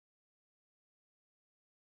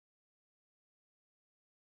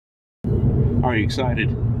Are you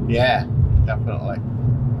excited? Yeah, definitely.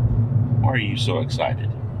 Why are you so excited?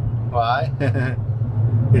 Why?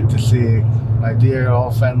 Get to see my dear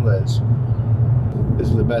old friend Liz. This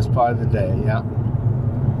is the best part of the day, yeah.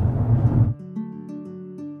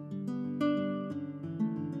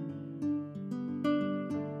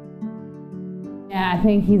 Yeah, I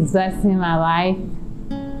think he's blessing my life,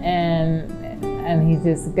 and he's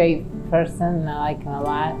just a great person. I like him a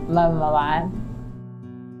lot, love him a lot.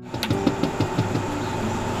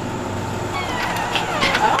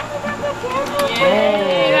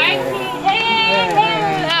 Hey,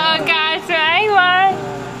 oh gosh, hey, Lon.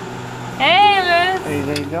 Hey, Liz. Hey,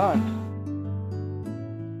 how you doing?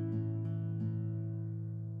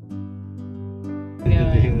 Did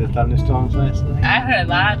you hear the thunderstorms last night? I heard a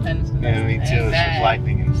lot of thunderstorms. Yeah, me too. It's just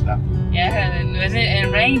lightning and stuff. Yeah, I heard it. Was it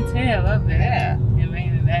and rain too a little bit? Yeah. It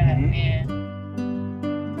rained bad, Mhm. yeah.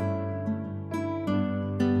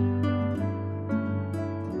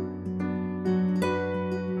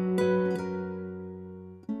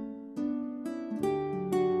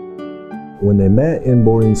 When they met in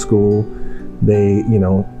boarding school, they,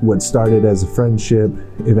 what started as a friendship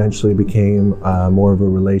eventually became more of a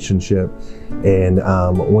relationship. And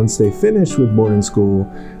once they finished with boarding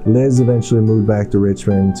school, Liz eventually moved back to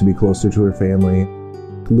Richmond to be closer to her family.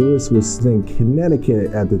 Lewis was in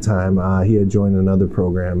Connecticut at the time. He had joined another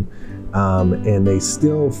program. And they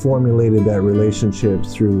still formulated that relationship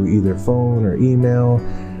through either phone or email.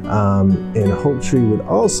 And Hope Tree would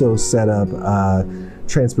also set up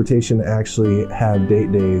transportation to actually have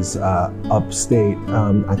date days upstate.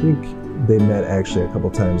 I think they met actually a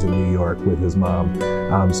couple times in New York with his mom.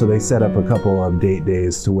 So they set up a couple of date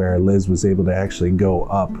days to where Liz was able to actually go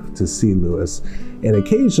up to see Lewis. And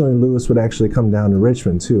occasionally Lewis would actually come down to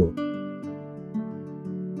Richmond too.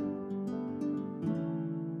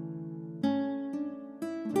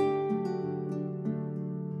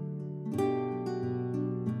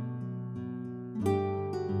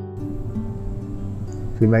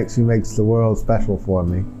 She makes the world special for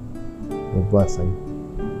me. A blessing.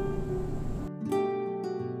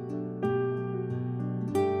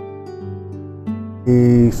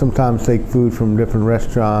 We sometimes take food from different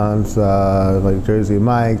restaurants, like Jersey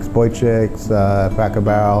Mike's, Boy Chicks, Cracker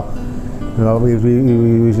Barrel. We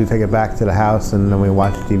usually take it back to the house and then we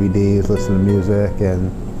watch DVDs, listen to music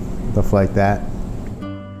and stuff like that.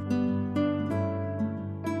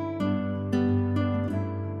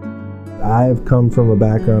 I've come from a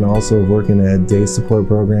background also of working at a day support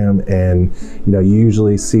program, and you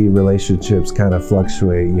usually see relationships kind of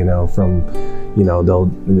fluctuate, from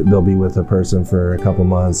they'll be with a person for a couple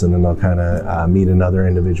months and then they'll kind of meet another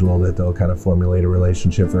individual that they'll kind of formulate a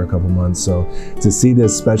relationship for a couple months. So to see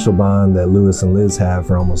this special bond that Lewis and Liz have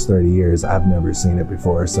for almost 30 years, I've never seen it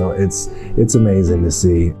before. So it's amazing to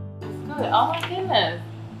see. Good. Oh my goodness.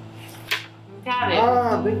 Got it.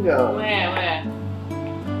 Ah, bingo. Where?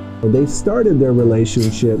 They started their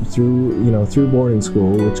relationship through boarding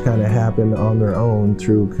school, which kind of happened on their own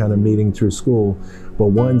through kind of meeting through school. But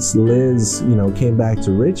once Liz, came back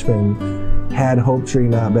to Richmond, had Hope Tree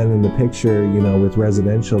not been in the picture, with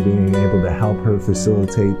residential being able to help her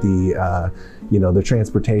facilitate the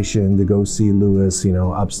transportation to go see Lewis,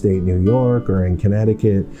 upstate New York or in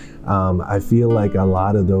Connecticut, I feel like a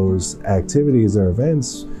lot of those activities or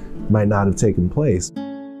events might not have taken place.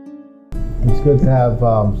 It's good to have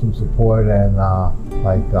some support and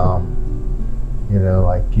like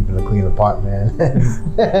keeping a clean apartment. Yes.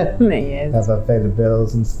 Have to pay the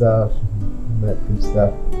bills and stuff, that good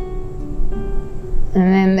stuff. And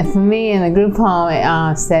then for me in the group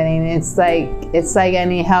home setting, it's like I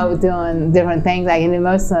need help doing different things. I can do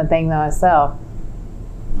most of the things myself.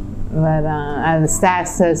 But the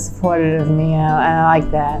staff's so supportive of me, and I like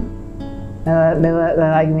that. They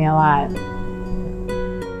like me a lot.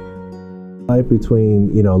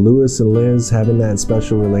 Between Lewis and Liz having that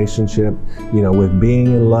special relationship, with being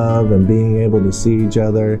in love and being able to see each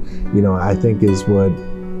other, I think is what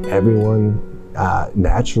everyone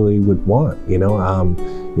naturally would want.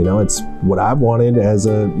 It's what I've wanted as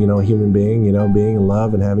a human being. Being in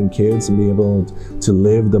love and having kids and being able to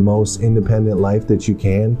live the most independent life that you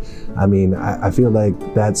can. I mean, I feel like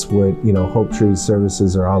that's what Hope Tree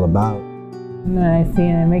services are all about. When I see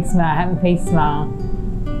it, it makes my face smile.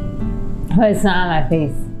 Put a smile on my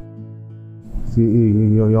face.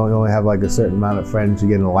 You only have like a certain amount of friends you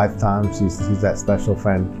get in a lifetime. She's that special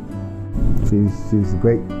friend. She's a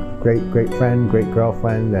great friend, great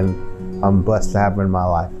girlfriend, and I'm blessed to have her in my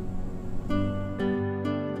life.